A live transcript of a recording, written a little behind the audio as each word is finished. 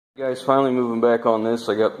Guys, finally moving back on this.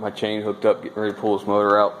 I got my chain hooked up, getting ready to pull this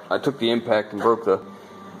motor out. I took the impact and broke the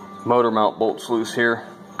motor mount bolts loose here.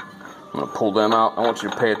 I'm going to pull them out. I want you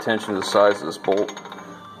to pay attention to the size of this bolt.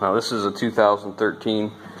 Now this is a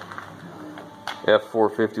 2013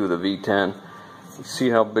 F450 with a V10. You see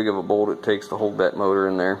how big of a bolt it takes to hold that motor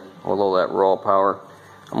in there with all that raw power.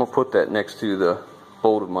 I'm going to put that next to the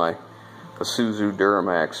bolt of my Isuzu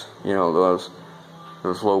Duramax. You know, those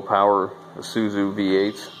low power Isuzu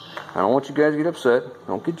V8s. I don't want you guys to get upset.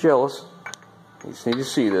 Don't get jealous. You just need to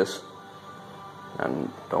see this. And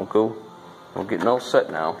don't get all set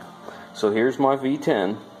now. So here's my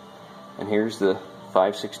V10, and here's the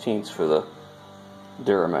 5/16 for the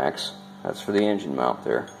Duramax. That's for the engine mount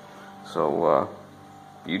there. So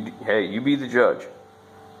hey, you be the judge.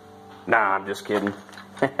 Nah, I'm just kidding.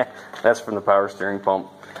 That's from the power steering pump.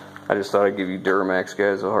 I just thought I'd give you Duramax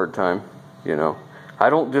guys a hard time. You know, I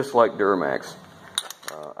don't dislike Duramax.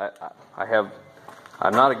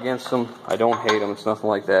 I'm not against them. I don't hate them. It's nothing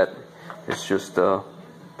like that. It's just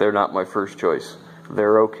they're not my first choice.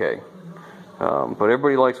 They're okay, but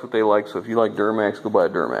everybody likes what they like. So if you like Duramax, go buy a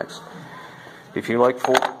Duramax. If you like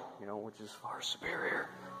Ford, you know, which is far superior.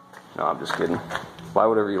 No, I'm just kidding. Buy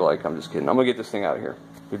whatever you like. I'm just kidding. I'm gonna get this thing out of here.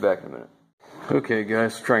 Be back in a minute. Okay,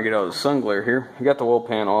 guys, try and get out of the sun glare here. I got the oil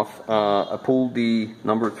pan off. I pulled the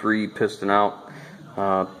number 3 piston out.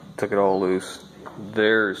 Took it all loose.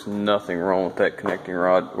 There's nothing wrong with that connecting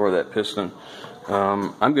rod or that piston.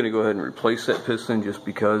 I'm going to go ahead and replace that piston just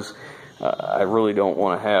because I really don't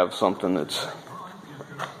want to have something that's,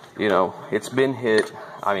 you know, it's been hit.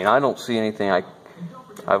 I mean, I don't see anything.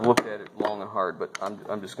 I've looked at it long and hard, but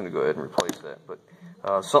I'm just going to go ahead and replace that.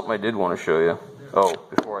 But something I did want to show you. Oh,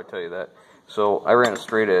 before I tell you that. So I ran a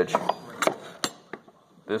straight edge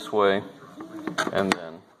this way and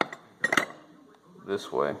then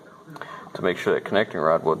this way to make sure that connecting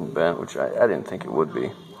rod wasn't bent, which I didn't think it would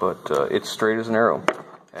be, but it's straight as an arrow.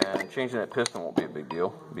 And changing that piston won't be a big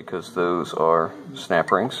deal because those are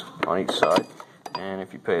snap rings on each side, and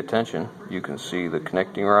if you pay attention you can see the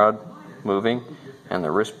connecting rod moving and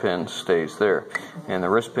the wrist pin stays there, and the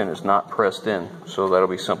wrist pin is not pressed in, so that'll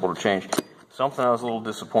be simple to change. Something I was a little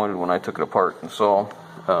disappointed when I took it apart and saw.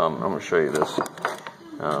 I'm going to show you this.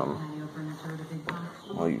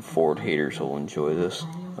 Well, you Ford haters will enjoy this.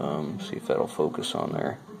 See if that'll focus on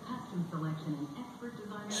there.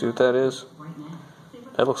 See what that is?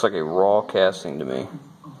 That looks like a raw casting to me.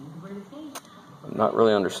 I'm not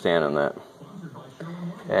really understanding that.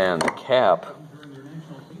 And the cap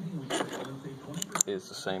is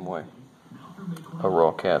the same way. A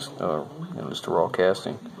raw cast, just a raw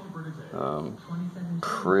casting.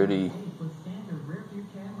 Pretty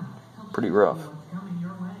rough.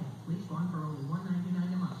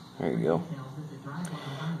 There you go.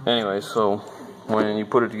 Anyway, so when you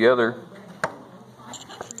put it together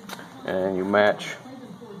and you match,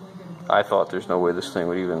 I thought there's no way this thing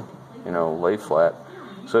would even, you know, lay flat.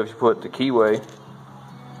 So if you put the keyway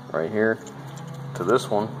right here to this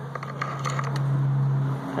one,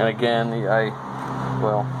 and again,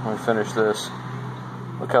 well, let me finish this.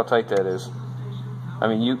 Look how tight that is. I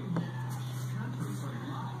mean,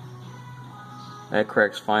 that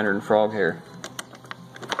cracks finer than frog hair.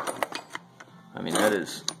 I mean,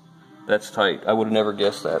 that's tight. I would have never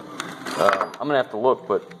guessed that. I'm gonna have to look,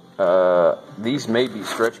 but these may be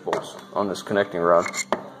stretch bolts on this connecting rod.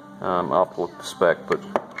 I'll have to look at the spec, but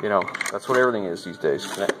you know, that's what everything is these days.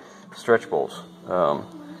 Stretch bolts.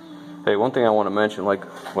 Hey, one thing I want to mention, like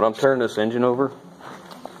when I'm turning this engine over,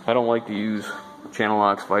 I don't like to use channel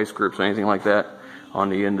locks, vice grips, or anything like that on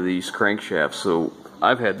the end of these crankshafts. So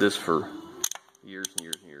I've had this for years and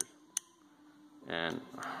years and years, and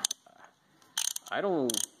I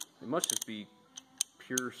don't, it must just be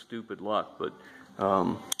pure stupid luck, but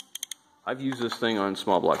I've used this thing on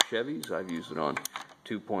small block Chevys, I've used it on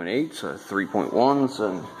 2.8s, 3.1s,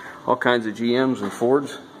 and all kinds of GMs and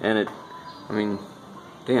Fords, and I mean,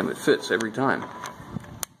 damn, it fits every time.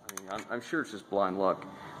 I mean, I'm sure it's just blind luck.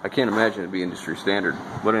 I can't imagine it'd be industry standard.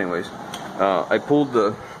 But anyways, I pulled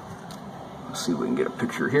let's see if we can get a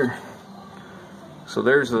picture here. So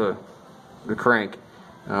there's the crank.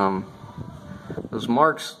 Those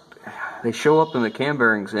marks, they show up in the cam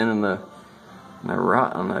bearings and in the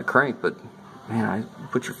rod on that crank, but man, I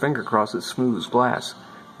put your finger across it, smooth as glass.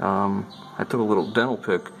 I took a little dental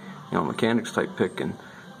pick, you know, mechanics type pick, and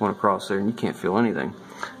went across there, and you can't feel anything.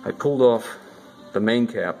 I pulled off the main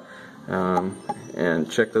cap and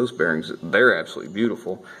checked those bearings. They're absolutely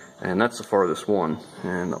beautiful, and that's the farthest one,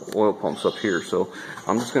 and the oil pump's up here. So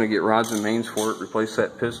I'm just going to get rods and mains for it, replace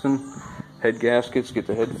that piston, head gaskets, get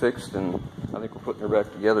the head fixed, and I think we're putting her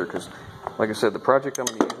back together because like I said, the project I'm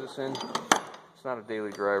going to use this in, it's not a daily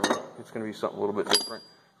driver. It's going to be something a little bit different.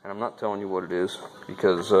 And I'm not telling you what it is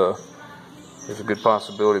because there's a good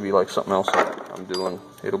possibility to be like something else I'm doing.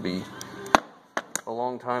 It'll be a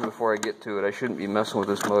long time before I get to it. I shouldn't be messing with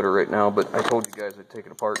this motor right now, but I told you guys I'd take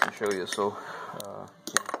it apart and show you, so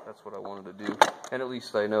that's what I wanted to do. And at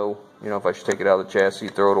least I know, if I should take it out of the chassis,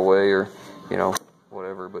 throw it away, or,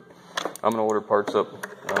 whatever. But I'm going to order parts up.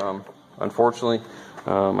 Unfortunately,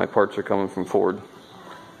 my parts are coming from Ford.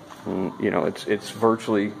 And, it's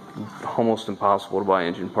virtually almost impossible to buy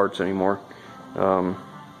engine parts anymore. The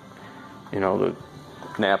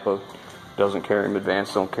Napa doesn't carry them,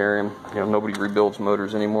 Advance don't carry them. Nobody rebuilds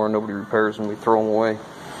motors anymore, nobody repairs them, we throw them away.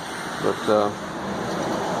 But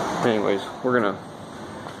anyways,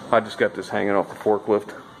 I just got this hanging off the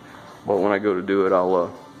forklift, but when I go to do it,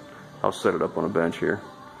 I'll set it up on a bench here.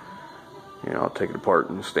 I'll take it apart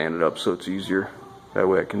and stand it up so it's easier. That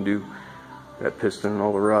way I can do that piston and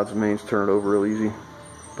all the rods and mains, turn it over real easy.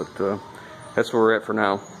 But that's where we're at for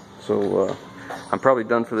now. So I'm probably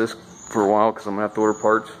done for this for a while because I'm gonna have to order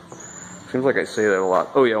parts. Seems like I say that a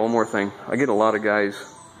lot. Oh yeah, one more thing. I get a lot of guys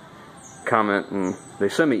comment, and they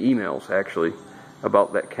send me emails actually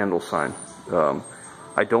about that Kendall sign.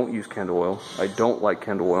 I don't use Kendall oil. I don't like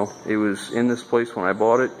Kendall oil. It was in this place when I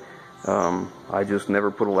bought it. I just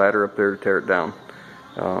never put a ladder up there to tear it down.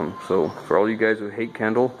 So for all you guys who hate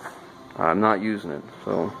Kendall, I'm not using it.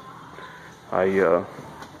 So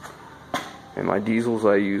in my diesels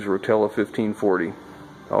I use Rotella 1540.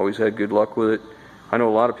 Always had good luck with it. I know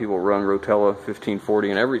a lot of people run Rotella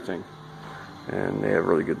 1540 and everything, and they have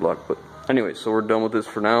really good luck. But anyway, so we're done with this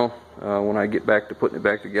for now. When I get back to putting it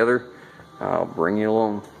back together, I'll bring you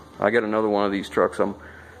along. I got another one of these trucks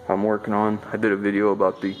I'm working on. I did a video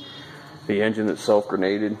about the engine that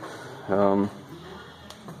self-grenaded.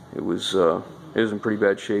 It was in pretty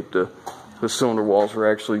bad shape. The cylinder walls were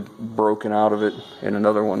actually broken out of it, and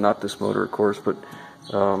another one, not this motor of course, but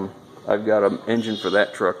I've got an engine for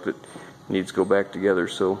that truck that needs to go back together,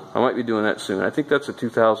 so I might be doing that soon. I think that's a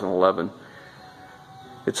 2011.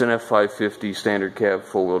 It's an F550 standard cab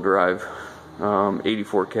full-wheel drive,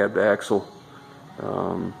 84 cab to axle.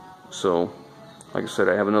 So like I said,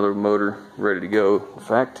 I have another motor ready to go. In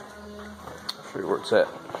fact, I'll show you where it's at.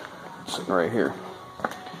 It's sitting right here.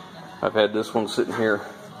 I've had this one sitting here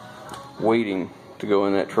waiting to go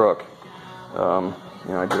in that truck.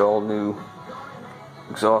 I did all new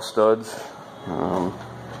exhaust studs.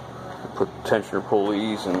 I put tensioner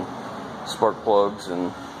pulleys and spark plugs,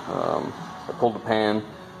 and I pulled the pan,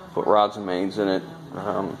 put rods and mains in it.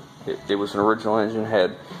 It was an original engine,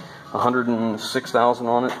 had 106,000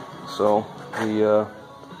 on it, so we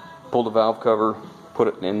pulled the valve cover, put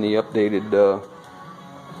it in the updated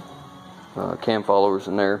cam followers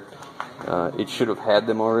in there. It should have had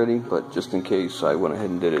them already, but just in case, I went ahead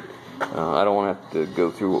and did it. I don't want to have to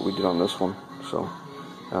go through what we did on this one. So,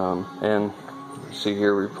 and see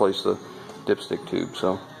here, we replaced the dipstick tube.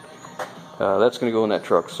 So that's going to go in that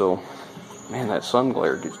truck. So, man, that sun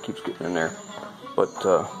glare just keeps getting in there. But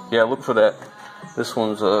yeah, look for that. This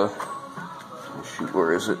one's shoot,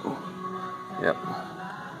 where is it? Yep,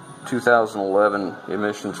 2011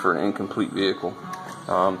 emissions for an incomplete vehicle.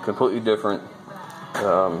 Completely different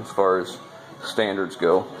as far as standards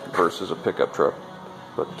go versus a pickup truck.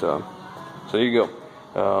 But so there you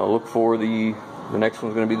go. Look for the next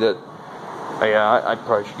one's going to be that. Yeah, I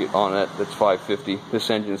probably should get on that. That's 550. This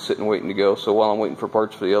engine's sitting waiting to go. So while I'm waiting for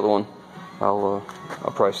parts for the other one, I'll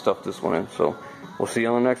probably stuff this one in. So we'll see you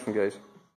on the next one, guys.